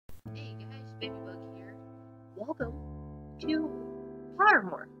welcome to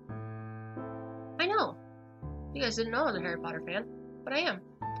Pottermore. I know, you guys didn't know I was a Harry Potter fan, but I am.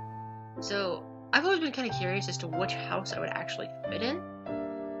 So, I've always been kind of curious as to which house I would actually fit in.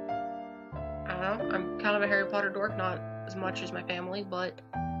 I don't know, I'm kind of a Harry Potter dork, not as much as my family, but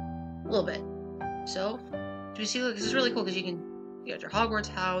a little bit. So, do you see, look, this is really cool because you got your Hogwarts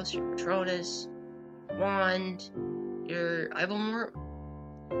house, your Patronus, wand, your Ivelmore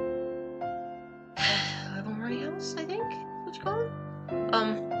house, I think? What you call it?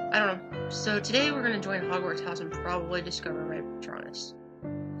 I don't know. So today we're gonna join Hogwarts house and probably discover my Patronus.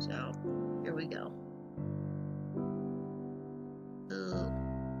 So, here we go.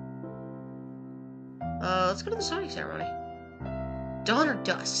 Let's go to the signing ceremony. Dawn or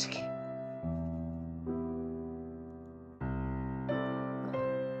dusk?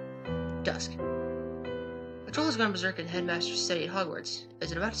 Dusk. The troll has gone berserk in Headmaster's study at Hogwarts.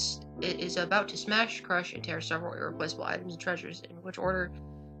 It is about to smash, crush, and tear several irreplaceable items and treasures. In which order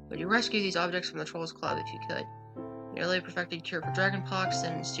would you rescue these objects from the Troll's Club if you could? Nearly perfected cure for dragonpox,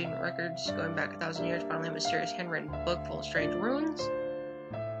 then student records going back 1,000 years, finally a mysterious handwritten book full of strange runes.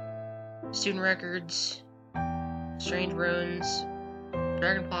 Student records, strange runes,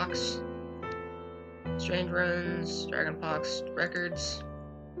 dragonpox, strange runes, dragonpox, records,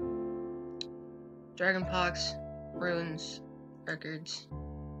 dragonpox, runes, records,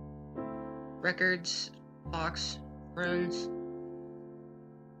 pox, runes,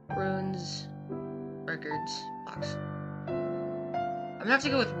 records, pox. I'm gonna have to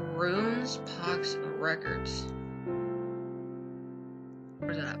go with runes, pox, and records.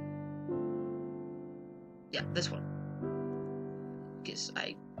 Where's that at? Yeah, this one. Guess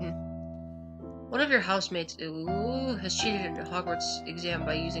One of your housemates has cheated in a Hogwarts exam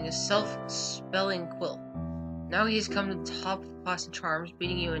by using a self-spelling quill. Now he has come to the top of the class in charms,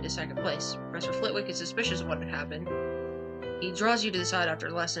 beating you into second place. Professor Flitwick is suspicious of what had happened. He draws you to the side after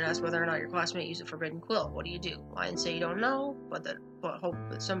the lesson and asks whether or not your classmate used a forbidden quill. What do you do? Lie and say you don't know, but hope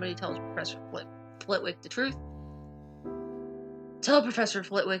that somebody tells Professor Flitwick the truth. Tell Professor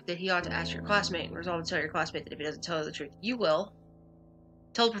Flitwick that he ought to ask your classmate, and resolve to tell your classmate that if he doesn't tell you the truth, you will.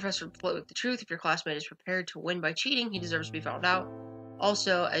 Tell Professor Flitwick the truth. If your classmate is prepared to win by cheating, he deserves to be found out.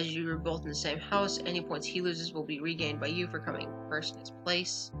 Also, as you are both in the same house, any points he loses will be regained by you for coming first in his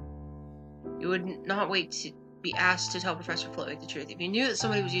place. You would not wait to be asked to tell Professor Flitwick the truth. If you knew that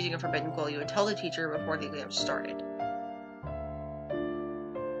somebody was using a forbidden quill, you would tell the teacher before the exam started.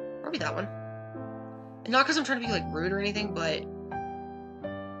 Probably that one. And not because I'm trying to be like rude or anything, but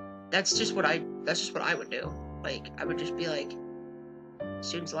that's just what I would do. Like, I would just be like,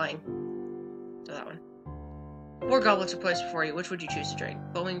 student's lying. So that one. 4 goblets are placed before you. Which would you choose to drink?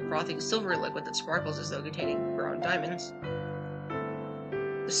 Foaming, frothing, silvery liquid that sparkles as though containing grown diamonds.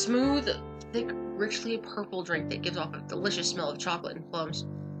 The smooth, thick, richly purple drink that gives off a delicious smell of chocolate and plums.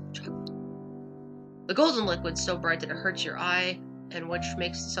 The golden liquid so bright that it hurts your eye, and which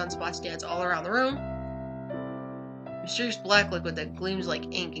makes the sunspots dance all around the room. Mysterious black liquid that gleams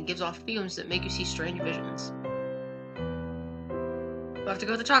like ink and gives off fumes that make you see strange visions. We'll have to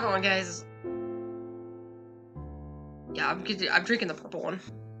go with the chocolate one, guys. Yeah, I'm drinking the purple one.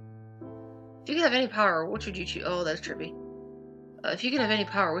 If you could have any power, which would you choose? Oh, that's trippy. If you could have any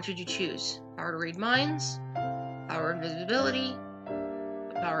power, which would you choose? Power to read minds, power of invisibility,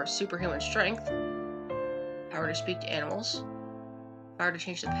 the power of superhuman strength, power to speak to animals, power to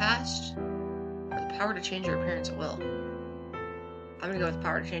change the past, or the power to change your appearance at will. I'm gonna go with the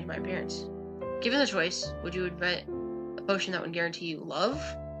power to change my appearance. Given the choice, would you invent a potion that would guarantee you love,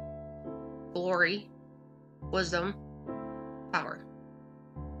 glory, wisdom, power?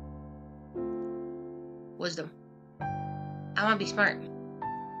 Wisdom. I want to be smart.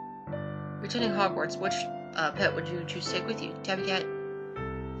 Returning Hogwarts, which pet would you choose to take with you? Tabby cat,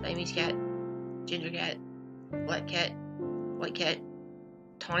 Siamese cat, ginger cat, black cat, white cat,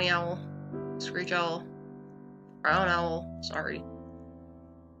 tawny owl, screech owl, brown owl, snowy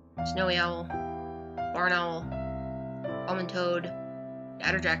owl, barn owl, almond toad,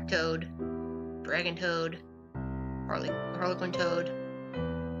 natterjack toad, dragon toad, harlequin toad,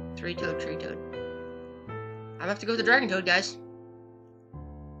 three-toed tree toad. I'm gonna have to go with the dragon toad, guys.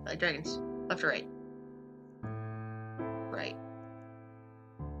 I like dragons. Left or right? Right.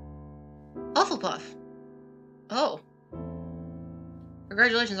 Hufflepuff! Oh.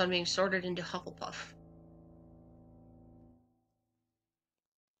 Congratulations on being sorted into Hufflepuff.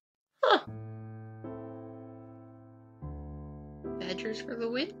 Huh. Badgers for the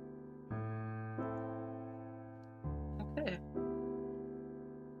win? Okay.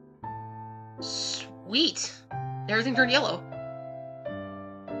 Sweet! Everything turned yellow.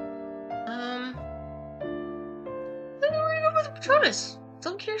 Patronus!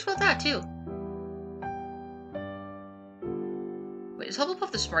 So I'm curious about that too. Wait, is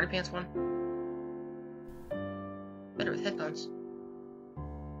Hufflepuff the Smarty Pants one? Better with headphones.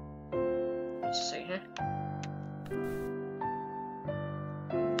 Just a second here.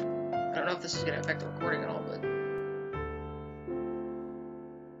 I don't know if this is going to affect the recording at all, but...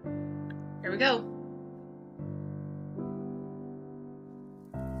 Here we go.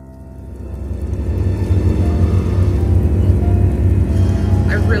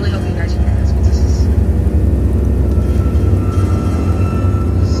 I really hope you guys can hear this, because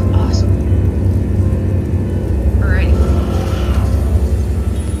this is awesome. Alrighty.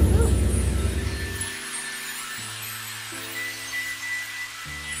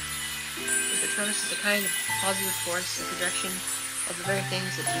 The Patronus is a kind of positive force and projection of the very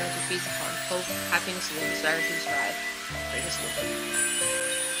things that dementia feeds upon: hope, happiness, and the desire to survive. Read this a little bit.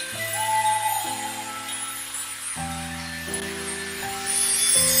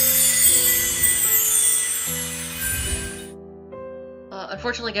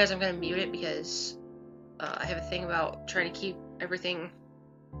 Unfortunately, guys, I'm gonna mute it because I have a thing about trying to keep everything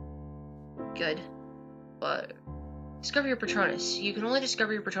good. But discover your Patronus. You can only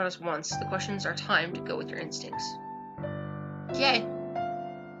discover your Patronus once. The questions are timed. Go with your instincts. Yay!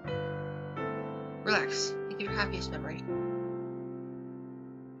 Relax. Think of your happiest memory.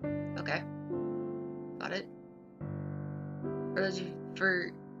 Okay. Got it. For those of you,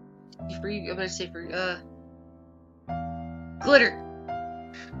 I'm gonna say glitter!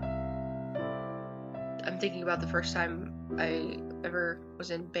 I'm thinking about the first time I ever was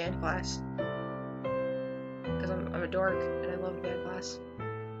in band class. Because I'm a dork and I love band class.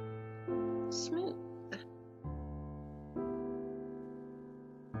 Smooth.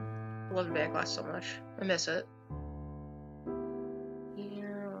 I love band class so much. I miss it.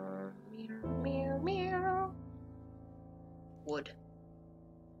 Meow, meow, meow, meow. Wood.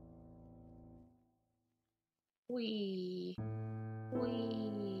 Wee.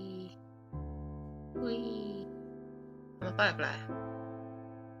 Wee. Wee. I'm a firefly.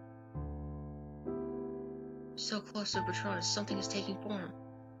 So close to Patronus, something is taking form.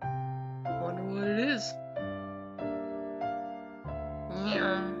 Wonder what it is.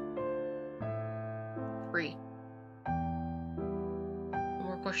 Meow. 3. One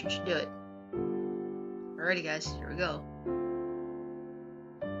more question should do it. Alrighty, guys, here we go.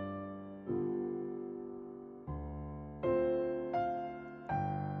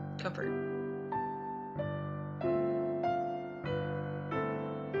 Comfort.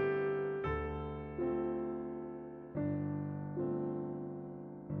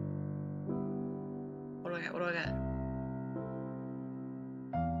 What do I got? What do I got?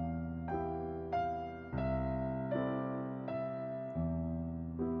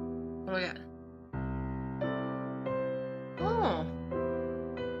 What do I got? Oh!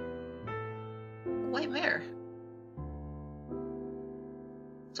 White mare.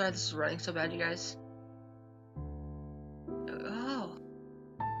 Sorry, this is running so bad, you guys. Oh.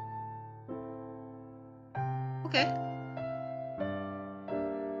 Okay.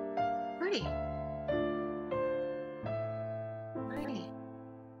 Pretty. Pretty.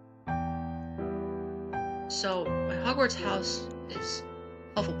 So, my Hogwarts house is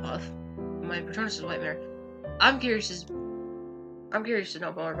Hufflepuff. My Patronus is White Mare. I'm curious to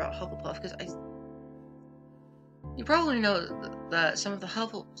know more about Hufflepuff because you probably know that some of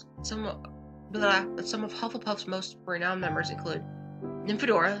Hufflepuff's most renowned members include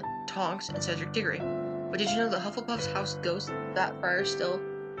Nymphadora, Tonks, and Cedric Diggory. But did you know that Hufflepuff's house ghost, that friar, still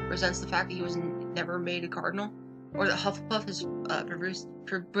resents the fact that he was never made a cardinal? Or that Hufflepuff has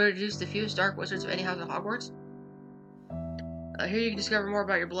produced the fewest dark wizards of any house at Hogwarts? Here you can discover more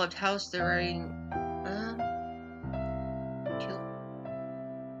about your beloved house. They're writing...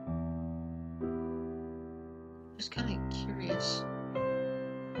 Just kind of curious.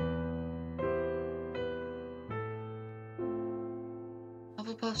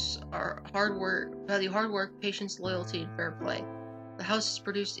 Hufflepuffs value hard work, patience, loyalty, and fair play. The house has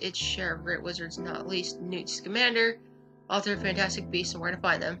produced its share of great wizards, not least Newt Scamander, author of Fantastic Beasts and Where to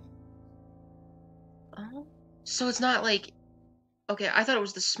Find Them. Oh, so it's not like... Okay, I thought it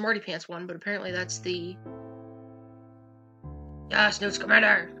was the Smarty Pants one, but apparently that's the... Yes, Newt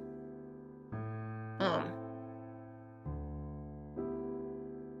Scamander!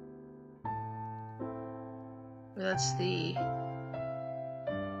 That's the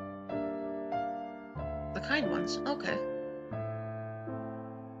kind ones. Okay.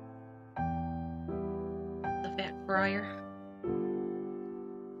 The Fat Friar.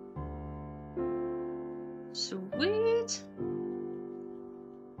 Sweet!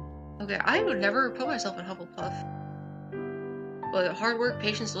 Okay, I would never put myself in Hufflepuff. But hard work,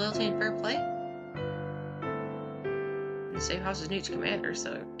 patience, loyalty, and fair play? The same house as Newt's commander,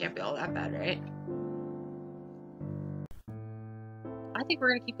 so it can't be all that bad, right? I think we're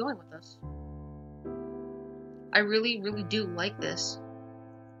gonna keep going with this. I really, really do like this.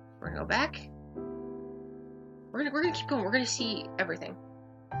 We're gonna go back. We're gonna keep going. We're gonna see everything.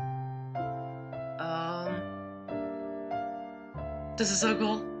 This is so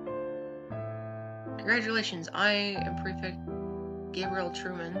cool. Congratulations, I am Prefect Gabriel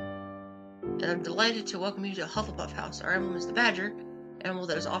Truman, and I'm delighted to welcome you to Hufflepuff House. Our emblem is the badger, an animal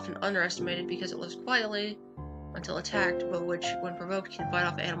that is often underestimated because it lives quietly until attacked, but which, when provoked, can fight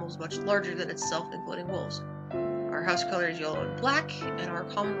off animals much larger than itself, including wolves. Our house color is yellow and black, and our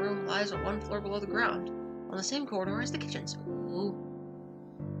common room lies on one floor below the ground, on the same corridor as the kitchens. Ooh.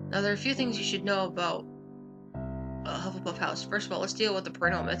 Now, there are a few things you should know about Hufflepuff House. First of all, let's deal with the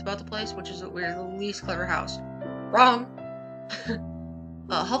perennial myth about the place, which is that we're the least clever house. Wrong!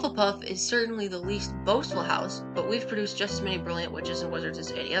 Hufflepuff is certainly the least boastful house, but we've produced just as many brilliant witches and wizards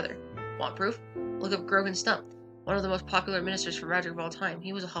as any other. Want proof? Look up Grogan Stump, one of the most popular ministers for magic of all time.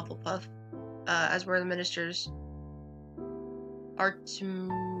 He was a Hufflepuff, as were the ministers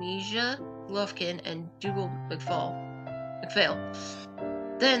Artemisia, Lufkin, and Dougal McPhail.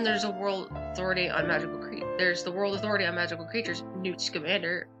 Then there's the World Authority on Magical Creatures, Newt's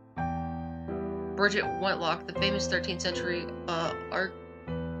commander, Bridget Wentlock, the famous 13th century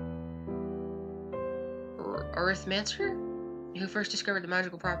Arithmancer, who first discovered the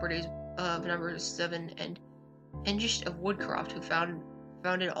magical properties of numbers 7, and Hengist of Woodcroft, who founded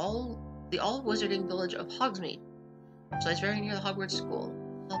the all-wizarding village of Hogsmeade. So it's very near the Hogwarts School.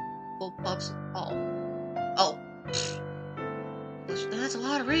 Hufflepuff's Hall. Oh. That's a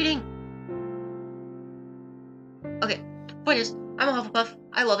lot of reading. Okay, point is, I'm a Hufflepuff.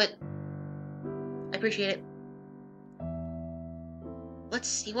 I love it. I appreciate it. Let's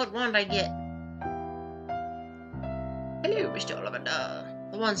see what wand I get. Hello, Mr.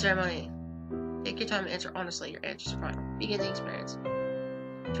 Ollivander. The wand ceremony. Take your time and answer honestly. Your answers are fine. Begin the experience.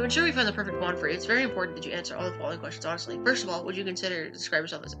 To ensure we find the perfect wand for you, it's very important that you answer all the following questions honestly. First of all, would you consider to describe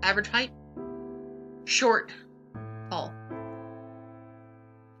yourself as average height? Short? Tall?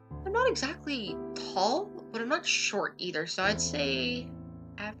 I'm not exactly tall, but I'm not short either, so I'd say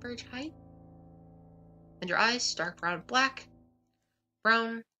average height. And your eyes, dark brown, black,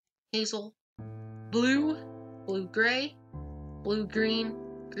 brown, hazel, blue, blue-gray, blue-green,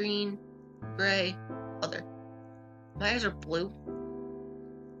 green, gray, other. My eyes are blue.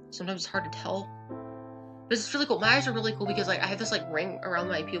 Sometimes it's hard to tell. But it's really cool. My eyes are really cool because like I have this like ring around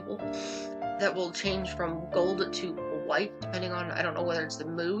my pupil that will change from gold to white depending on, I don't know whether it's the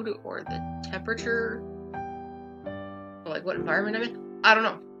mood or the temperature or like what environment I'm in. I don't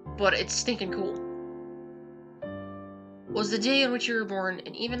know. But it's stinking cool. Was the day on which you were born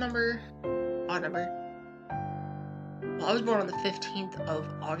an even number? Odd number? Well, I was born on the 15th of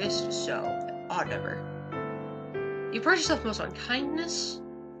August, so odd number. You pride yourself most on kindness,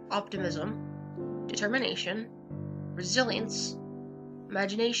 optimism, determination, resilience,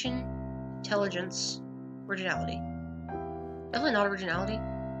 imagination, intelligence, originality. Definitely not originality.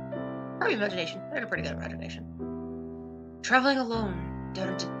 Probably imagination. I got a pretty good imagination. Traveling alone down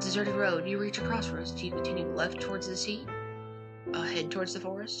a deserted road, you reach a crossroads. Do you continue left towards the sea, head towards the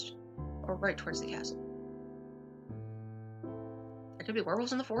forest, or right towards the castle? There could be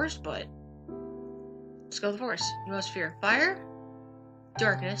werewolves in the forest, but let's go to the forest. You must fear fire,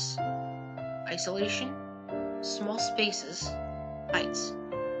 darkness, isolation, small spaces, heights.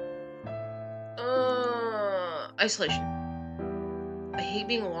 Isolation. I hate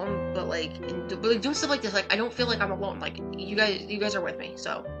being alone, but like, doing stuff like this, like I don't feel like I'm alone. Like you guys are with me.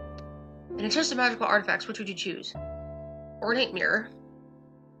 So, in a chest of magical artifacts, which would you choose? Ornate mirror,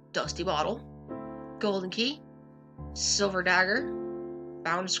 dusty bottle, golden key, silver dagger,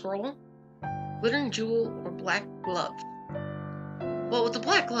 bound scroll, glittering jewel, or black glove. Well, with the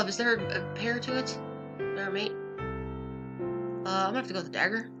black glove, is there a pair to it? Is there a mate? I'm gonna have to go with the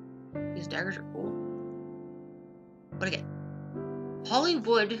dagger. These daggers are cool. But again,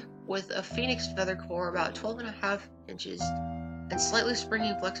 Hollywood with a phoenix feather core about 12.5 inches and slightly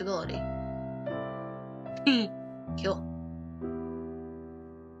springy flexibility. Kill.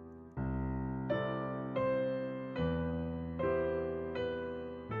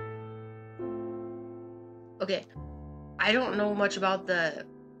 Okay, I don't know much about the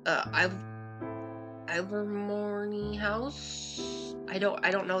Ilvermorny house. I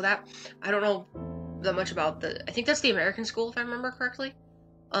don't know that. I don't know that much about the. I think that's the American school, if I remember correctly.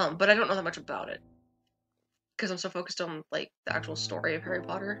 But I don't know that much about it because I'm so focused on like the actual story of Harry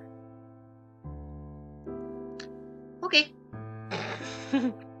Potter. Okay,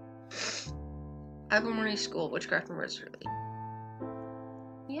 Pottermore School of Witchcraft and Wizardry.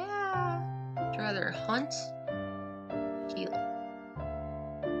 Yeah. Would you rather hunt? Heal.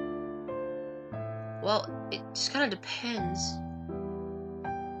 Well, it just kind of depends.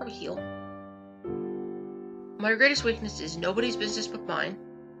 Probably heal. My greatest weakness is nobody's business but mine.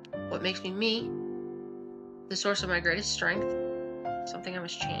 What makes me me? The source of my greatest strength. Something I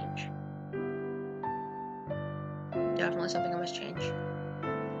must change. Definitely something I must change.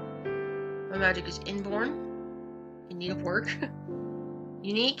 My magic is inborn. In need of work.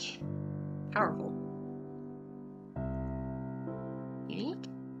 Unique. Powerful. Unique?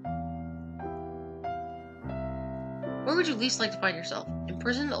 Where would you least like to find yourself?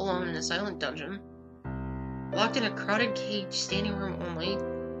 Imprisoned alone in a silent dungeon. Locked in a crowded cage, standing room only.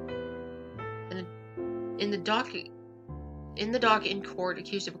 In the dock in court,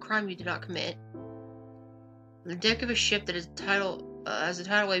 accused of a crime you did not commit. On the deck of a ship that is as the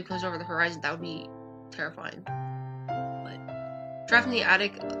tidal wave comes over the horizon, that would be terrifying. But trapped in the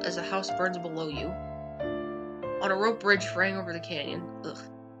attic as the house burns below you. On a rope bridge fraying over the canyon. Ugh.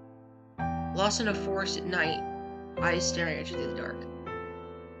 Lost in a forest at night, eyes staring at you through the dark.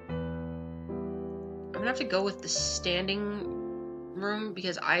 I'm gonna have to go with the standing room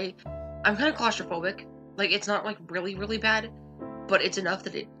because I'm kind of claustrophobic. Like, it's not like really, really bad, but it's enough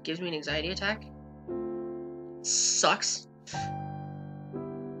that it gives me an anxiety attack. Sucks.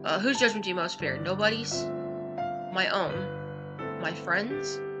 Whose judgment do you most fear? Nobody's. My own. My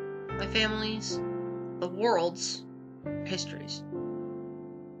friends. My family's. The world's. History's.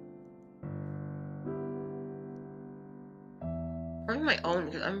 Probably my own,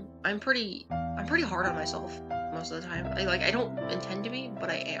 because I'm pretty hard on myself most of the time. I don't intend to be, but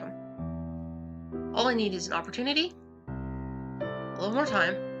I am. All I need is an opportunity, a little more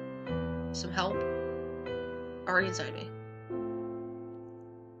time, some help, already inside me.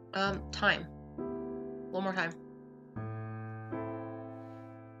 Time. A little more time.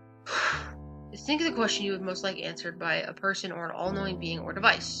 Think of the question you would most like answered by a person or an all-knowing being or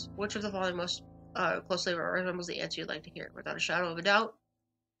device. Which of the following most closely resembles the answer you'd like to hear, without a shadow of a doubt?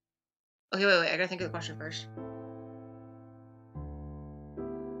 Okay, wait, I gotta think of the question first.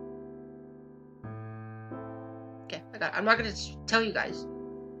 Okay, I'm not gonna tell you guys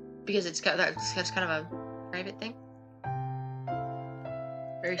because that's kind of a private thing.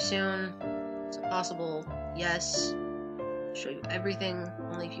 Very soon, it's impossible. Yes, I'll show you everything.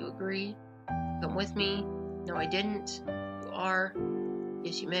 Only if you agree. Come with me. No, I didn't. You are.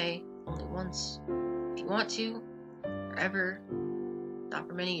 Yes, you may. Only once. If you want to. Forever. Not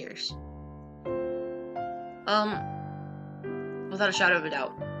for many years. Without a shadow of a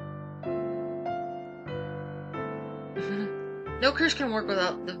doubt. No curse can work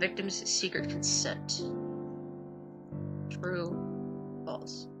without the victim's secret consent. True.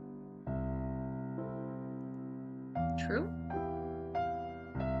 False. True?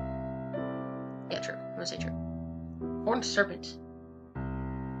 Yeah, true. I'm gonna say true. Horned serpent.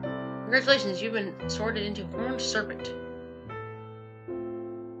 Congratulations, you've been sorted into horned serpent.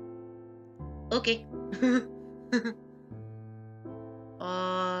 Okay.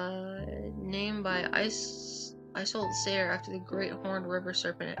 Named by Isolde Sayre after the great horned river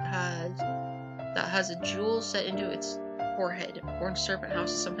serpent that has a jewel set into its forehead. Horned serpent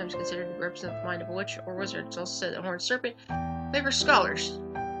house is sometimes considered to represent the mind of a witch or wizard. It's also said that horned serpent favors scholars.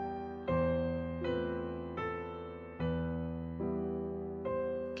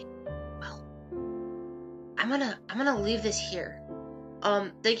 Okay. Well, I'm gonna leave this here.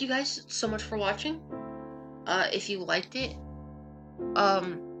 Thank you guys so much for watching. If you liked it,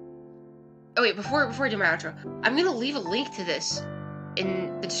 oh wait, before I do my outro, I'm gonna leave a link to this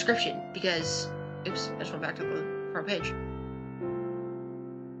in the description because, oops, I just went back to the front page.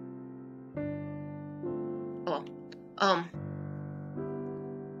 Oh well.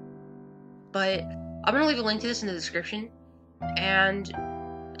 But I'm gonna leave a link to this in the description, and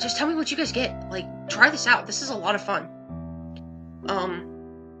just tell me what you guys get. Like, try this out. This is a lot of fun.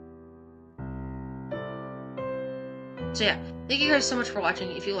 So yeah, thank you guys so much for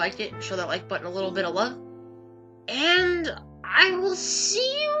watching. If you liked it, show that like button a little bit of love. And I will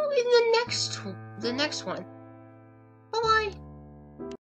see you in the next one. Bye-bye.